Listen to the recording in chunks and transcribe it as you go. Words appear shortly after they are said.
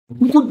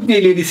Good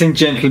day, ladies and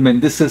gentlemen.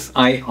 This is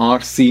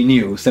IRC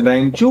News, and I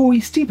am Joey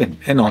Stephen,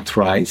 an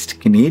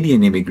authorized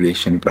Canadian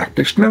immigration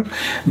practitioner,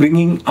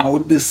 bringing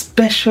out this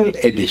special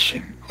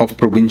edition of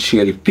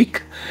Provincial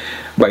Pick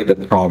by the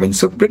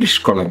province of British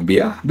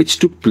Columbia, which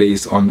took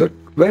place on the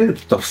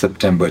 12th of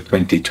September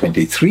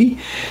 2023.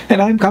 And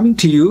I'm coming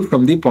to you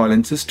from the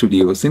Polinsys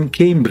Studios in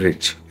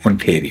Cambridge,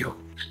 Ontario.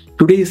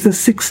 Today is the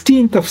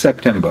 16th of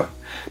September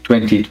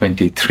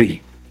 2023.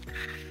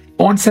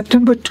 On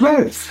September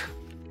 12th,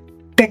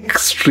 tech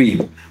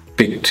stream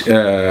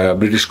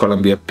British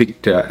Columbia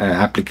picked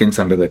applicants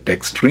under the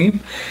tech stream,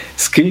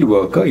 skilled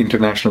worker,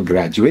 international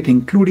graduate,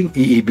 including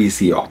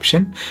EEBC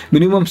option.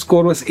 Minimum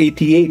score was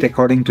 88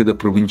 according to the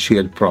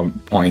provincial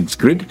points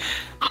grid.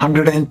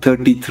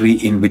 133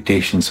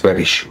 invitations were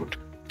issued.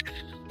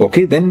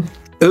 Okay, then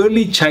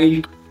early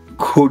childhood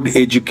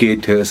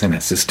educators and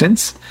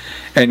assistants,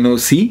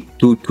 NOC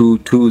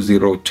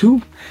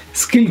 22202.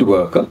 Skilled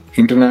worker,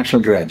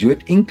 international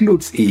graduate,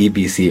 includes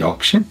EEBC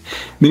option.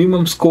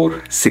 Minimum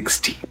score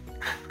 60.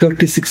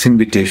 36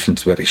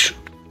 invitations were issued.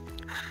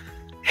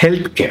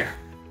 Healthcare.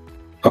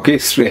 Okay,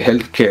 so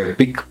healthcare,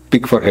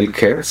 pick for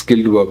healthcare,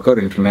 skilled worker,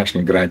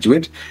 international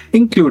graduate,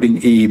 including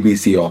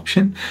EEBC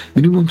option.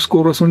 Minimum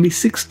score was only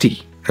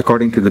 60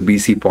 according to the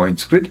BC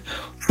points grid.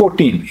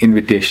 14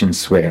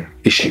 invitations were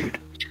issued.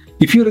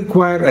 If you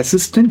require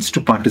assistance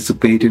to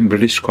participate in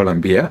British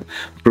Columbia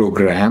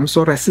programs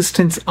or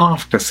assistance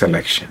after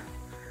selection,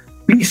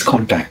 please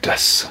contact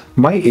us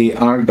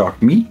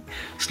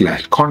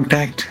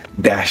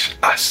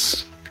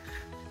myar.me/contact-us.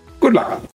 Good luck.